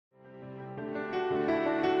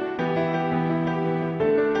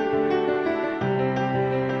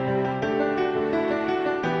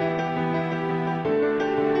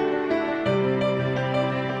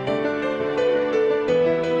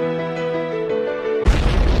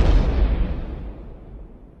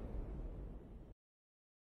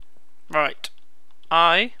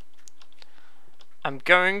I'm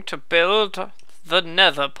going to build the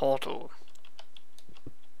Nether portal.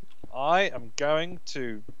 I am going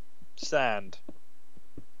to stand.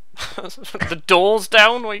 The door's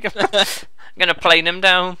down? What are you gonna... I'm gonna plane him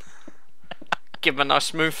down. Give him a nice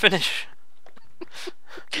smooth finish.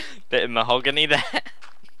 Bit of mahogany there.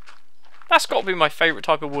 That's got to be my favourite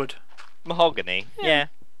type of wood. Mahogany? Yeah.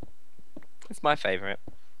 It's my favourite.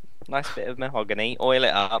 Nice bit of mahogany. Oil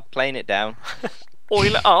it up, plane it down.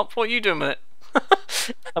 Oil it up? What are you doing with it?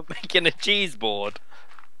 I'm making a cheese board.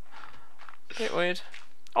 Bit weird.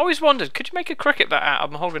 I always wondered, could you make a cricket bat out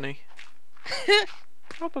of mahogany?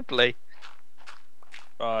 Probably.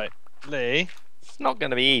 Right, Lee. It's not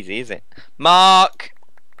going to be easy, is it? Mark!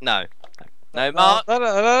 No. No, Mark.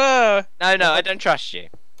 No. No, I don't trust you.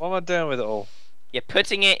 What am I doing with it all? You're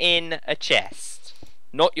putting it in a chest.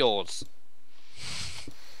 Not yours.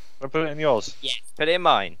 I put it in yours. Yes, put it in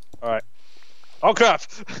mine. Alright. Oh crap!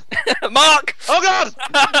 Mark! Oh god!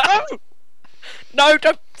 No! No,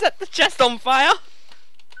 don't set the chest on fire!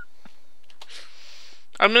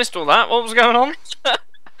 I missed all that. What was going on?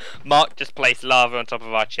 Mark just placed lava on top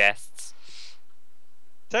of our chests.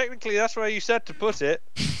 Technically, that's where you said to put it.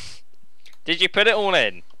 Did you put it all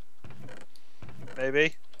in?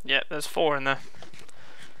 Maybe. Yeah, there's 4 in there.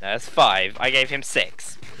 No, there's 5. I gave him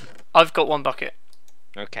 6. I've got 1 bucket.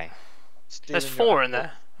 Okay. There's 4 in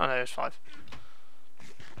there. Oh no, there's 5.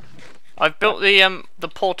 I've built the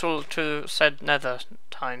portal to said Nether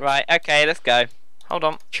time. Right, okay, let's go. Hold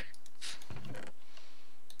on.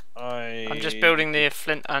 I'm I'm just building the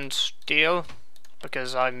flint and steel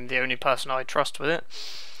because I'm the only person I trust with it.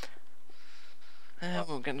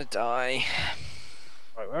 We're gonna die.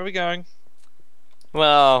 Right, where are we going?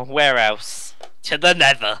 Well, where else? To the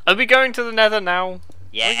Nether. Are we going to the Nether now?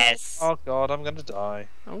 Yes. Oh god, I'm gonna die.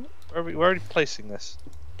 Oh. Where are we placing this?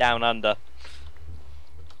 Down under.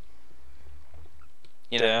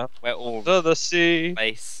 You know, Down. we're all Under the sea.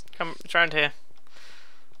 place. Come, it's around here.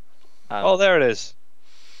 Oh, there it is.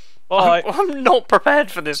 Bye. I'm not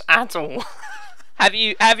prepared for this at all. Have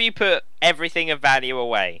you put everything of value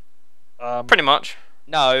away? Pretty much.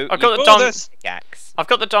 No. I've got the you diamond pickaxe. I've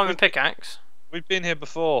got the diamond pickaxe. We've been here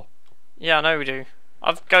before. Yeah, I know we do.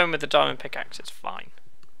 I've going with the diamond pickaxe. It's fine.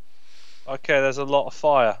 Okay, there's a lot of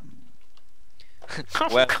fire.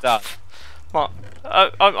 Well done. What?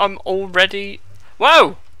 I'm already.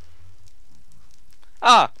 Whoa!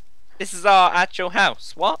 Ah, this is our actual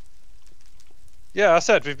house. What? Yeah, I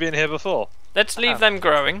said we've been here before. Let's leave them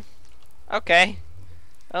growing. Okay.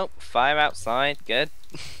 Oh, fire outside. Good.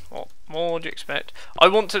 What more do you expect? I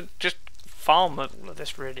want to just farm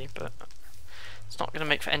this really, but it's not going to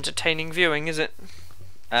make for entertaining viewing, is it?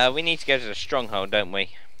 We need to go to the stronghold, don't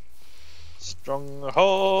we?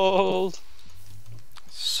 Stronghold.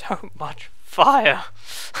 So much fire.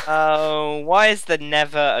 Oh, why is the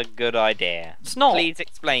Nether a good idea? It's not. Please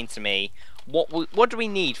explain to me. What do we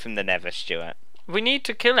need from the Nether, Stuart? We need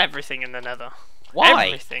to kill everything in the Nether. Why?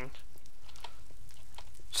 Everything.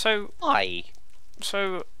 So Why?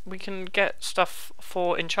 we can get stuff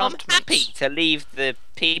for enchantments. I'm happy to leave the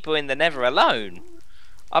people in the Nether alone.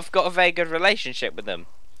 I've got a very good relationship with them.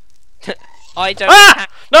 I don't. Ah!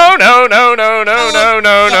 No!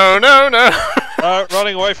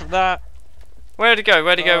 Running away from that. Where'd he go?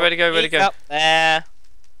 Where'd he go? He's up there.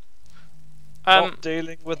 Not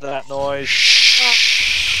dealing with that noise.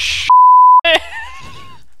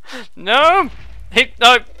 No! No!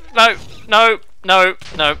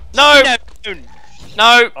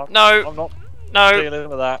 I'm not No! dealing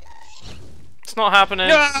with that. It's not happening.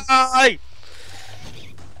 No!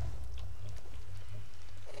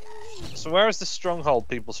 So where is the stronghold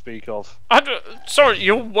people speak of? Sorry,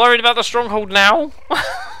 you're worried about the stronghold now?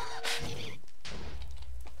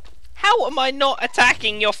 How am I not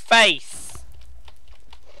attacking your face?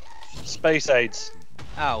 Space aids.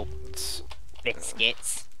 Oh,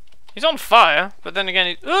 biscuits. He's on fire, but then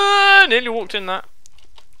again, he nearly walked in that.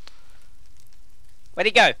 Where'd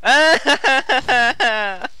he go?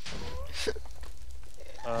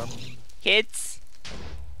 Kids,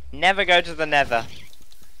 never go to the Nether.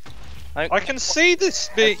 I can see this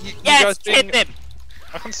bit. You Yes, guys being... hit him.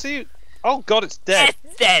 I can see. Oh god, it's dead.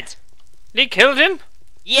 Yes, dead. Lee killed him?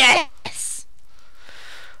 Yes.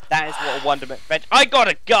 That is what a wonderment. I got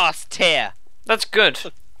a ghast tear. That's good.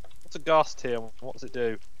 What's a ghast here? What does it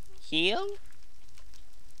do? Heal.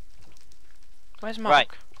 Where's Mark? Right,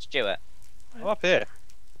 Stuart. I'm up here.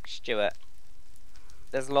 Stuart.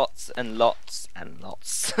 There's lots and lots and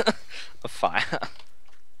lots of fire.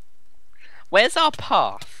 Where's our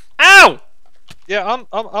path? Ow! Yeah,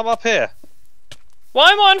 I'm up here.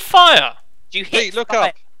 Why am I on fire? Do you hit Pete, look fire?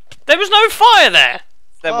 up. There was no fire there!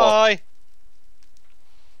 Then what? Hi.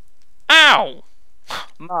 Ow!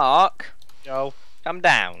 Mark, Yo. come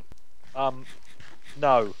down.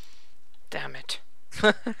 No. Damn it.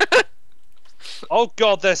 Oh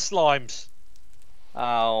god, there's slimes.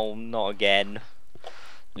 Oh, not again.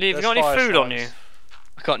 Lee, have you There's got any fire food on slimes. you?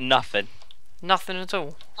 I got nothing. Nothing at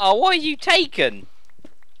all. Oh, what are you taking?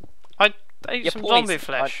 I ate You're some zombie poisoned,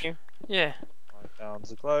 flesh. aren't you? Yeah. I found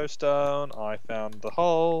the glowstone. I found the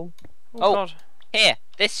hole. Oh, Oh. god. Here,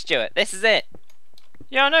 this, Stuart. This is it.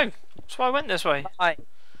 Yeah, I know. That's why I went this way. Hi.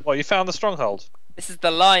 What, you found the stronghold? This is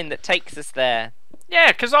the line that takes us there.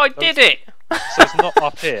 Yeah, because I did it! So it's not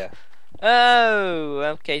up here. Oh,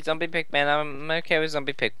 okay, zombie pigmen. I'm okay with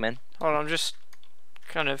zombie pigmen. Hold on, I'm just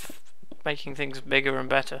kind of making things bigger and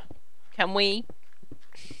better. Can we?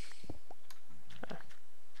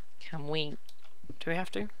 Can we? Do we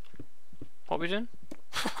have to? What are we doing?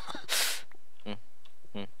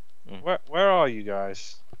 Where are you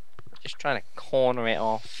guys? Just trying to corner it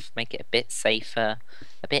off, make it a bit safer,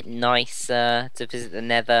 a bit nicer to visit the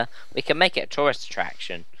Nether. We can make it a tourist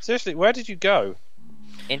attraction. Seriously, where did you go?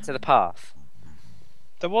 Into the path.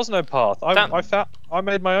 There was no path. I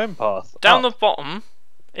made my own path. Down Up. the bottom,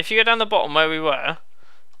 if you go down the bottom where we were,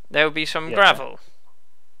 there will be some Yeah. gravel.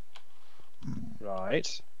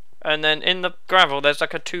 Right. And then in the gravel there's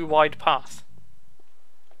like a 2 wide path.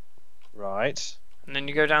 Right. And then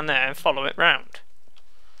you go down there and follow it round.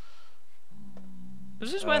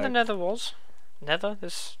 Is this where the Nether was? Nether?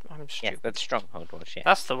 This... I'm Yeah, stupid. but the stronghold was, yeah.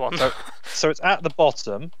 That's the one. So it's at the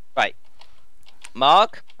bottom.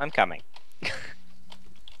 Mark, I'm coming.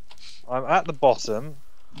 I'm at the bottom.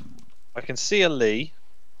 I can see a Lee.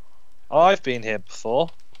 I've been here before.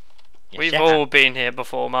 Yes, We've you all have. been here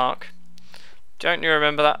before, Mark. Don't you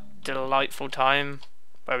remember that delightful time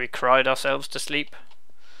where we cried ourselves to sleep?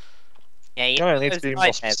 Yeah, you No, know it needs those to be more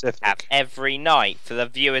nightmares we have specific. every night for the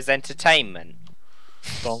viewers' entertainment.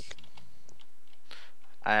 Donk.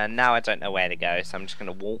 And now I don't know where to go, so I'm just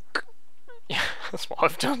gonna walk. Yeah, that's what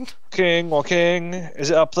I've done. Walking. Is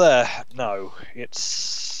it up there? No. It's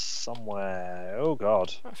somewhere. Oh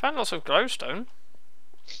god. I found lots of glowstone.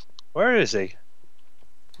 Where is he?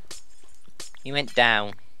 You went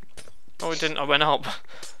down. Oh, I didn't. I went up.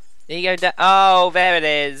 There you go down. Oh, there it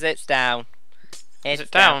is. It's down. It's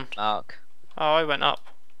it down? Mark. Oh, I went up.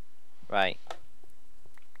 Right.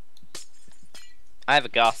 I have a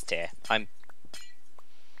ghast here. I'm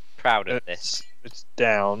proud of this. It's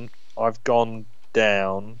down. I've gone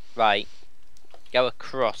down. Right. Go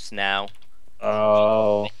across now.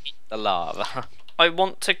 Oh. The lava. I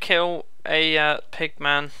want to kill a pig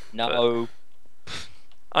man. No.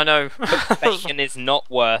 I know. Bacon is not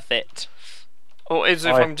worth it. Or is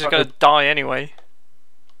if I I'm just going to die anyway.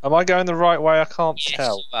 Am I going the right way? I can't Yes,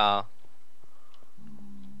 tell. you are.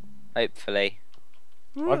 Hopefully.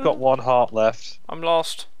 I've got 1 heart left. I'm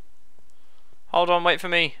lost. Hold on, wait for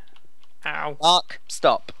me. Ow. Mark,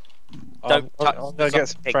 stop. Don't touch I'm the gonna get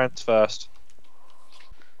some zombie. friends first.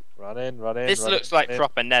 Run in, run in. This run looks in, like run in.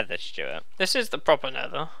 proper Nether, Stuart. This is the proper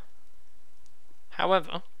Nether.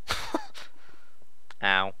 However,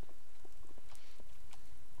 Ow.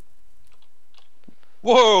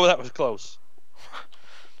 Whoa, that was close.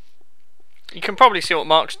 you can probably see what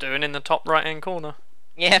Mark's doing in the top right hand corner.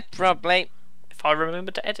 Yeah, probably. If I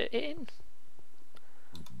remember to edit it in.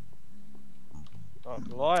 Not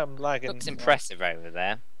gonna lie, I'm lagging. Looks impressive over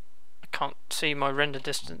there. I can't see my render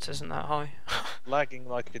distance isn't that high. Lagging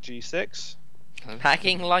like a G6.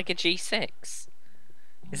 Lagging like a G6.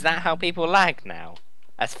 Is that how people lag now?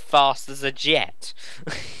 As fast as a jet?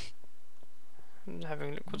 I'm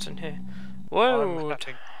having a look what's in here. I'm Whoa,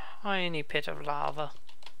 having- tiny pit of lava.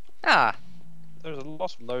 Ah, There's a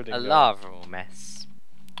lot of loading. a going. lava mess.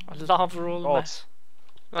 A lava all God. mess.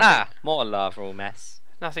 Nothing, Ah, more lava mess.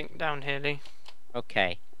 nothing down here, Lee.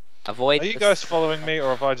 Okay. Avoid Are you the guys following me, or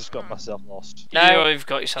have I just got myself lost? No. You've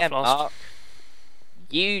got yourself Yeah, lost. Mark.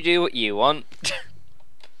 You do what you want.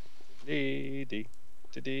 Dee, dee,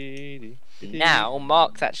 dee, dee, dee, dee. Now,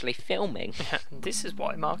 Mark's actually filming. This is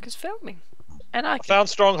why Mark is filming. And I I can... found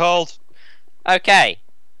stronghold. Okay.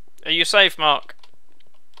 Are you safe, Mark?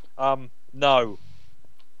 No.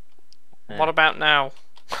 What about now?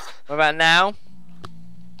 What about now?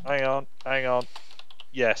 Hang on, hang on.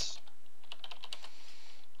 Yes.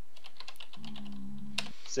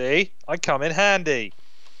 See? I come in handy.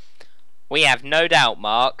 We have no doubt,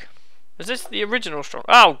 Mark. Is this the original strong?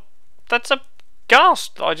 Oh, that's a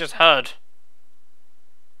ghast that I just heard,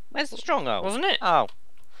 Where's the stronghold? wasn't it? Oh.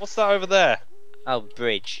 What's that over there? Oh,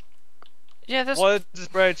 bridge. Yeah, there's. Where does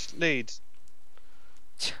bridge lead?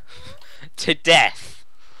 To death.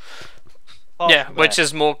 Yeah, which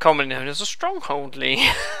is more commonly known as a stronghold, Lee.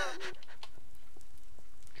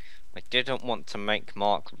 I didn't want to make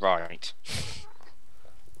Mark right.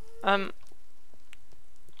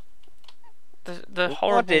 The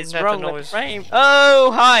horrible What is nether wrong noise. with frame?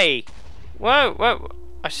 Oh, hi! Whoa, whoa!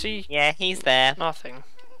 I see Yeah, he's there. nothing.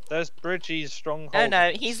 There's Bridgie's stronghold. Oh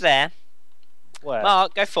no, he's there. Where?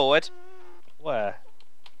 Mark, go forward. Where?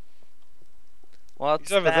 What's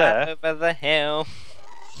He's over that there. over the hill?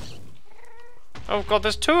 Oh god,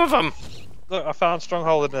 there's two of them. Look, I found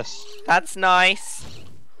stronghold in this. That's nice.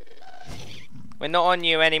 We're not on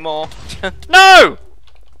you anymore. No!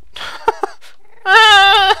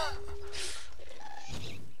 Ah!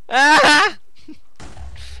 Ah!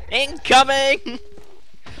 Incoming!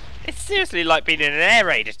 It's seriously like being in an air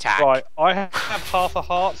raid attack. Right, I have half a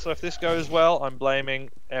heart, so if this goes well, I'm blaming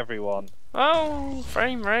everyone. Oh,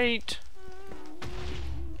 frame rate.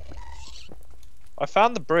 I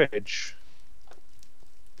found the bridge.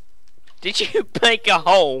 Did you make a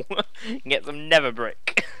hole and get some nether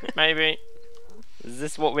brick? Maybe. Is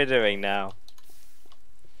this what we're doing now?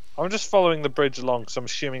 I'm just following the bridge along because I'm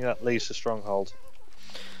assuming that leads to stronghold.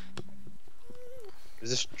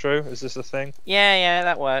 Is this true? Is this a thing? Yeah,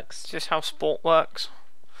 that works. It's just how sport works.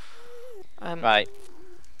 Right.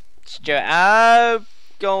 Stuart. Oh,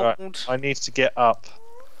 gold. Right, I need to get up.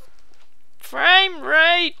 Frame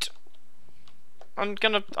rate! I'm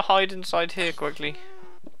gonna hide inside here quickly.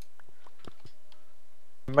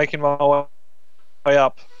 I'm making my way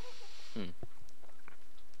up.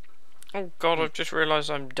 Oh god, I've just realised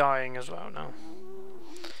I'm dying as well now.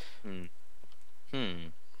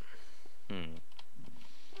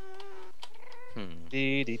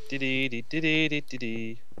 Dee dee dee dee dee dee dee dee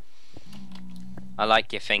dee. I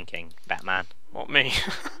like your thinking, Batman. What, me?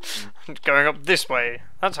 Going up this way.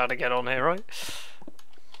 That's how to get on here, right?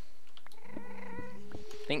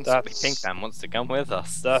 Pink That's- Man wants to come with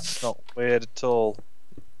us. That's not weird at all.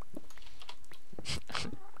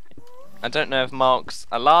 I don't know if Mark's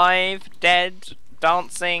alive, dead,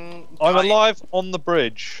 dancing. I'm dying. alive on the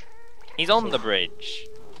bridge. He's on the bridge.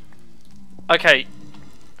 Okay.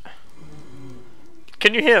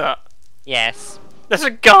 Can you hear that? Yes. There's a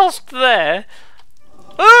ghast there!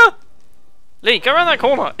 Ah! Lee, go around that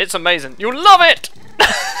corner. It's amazing. You'll love it!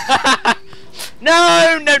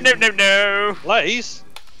 No! No! Lays?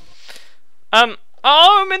 Oh,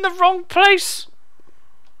 I'm in the wrong place!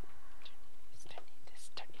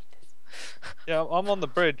 Yeah, I'm on the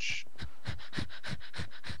bridge.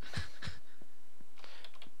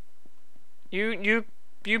 You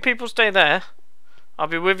people stay there. I'll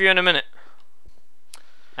be with you in a minute.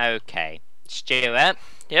 Okay. Stuart.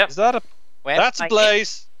 Yep. Is that a... Where That's a am I-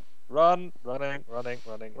 blaze! Running.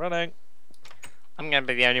 I'm going to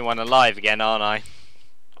be the only one alive again, aren't I?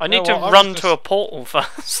 I need No, to well, I'm run just- to a portal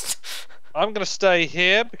first. I'm gonna stay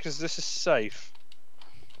here because this is safe.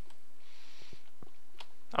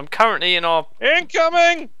 I'm currently in our...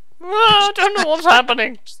 Incoming! I don't know what's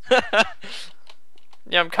happening.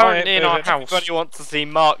 Yeah, I'm currently in our moving. house. Everybody wants to see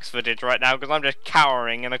Mark's footage right now because I'm just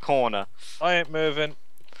cowering in a corner. I ain't moving.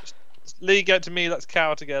 Lee, get to me, let's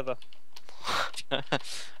cower together.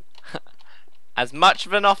 As much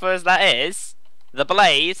of an offer as that is, the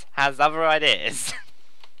Blaze has other ideas.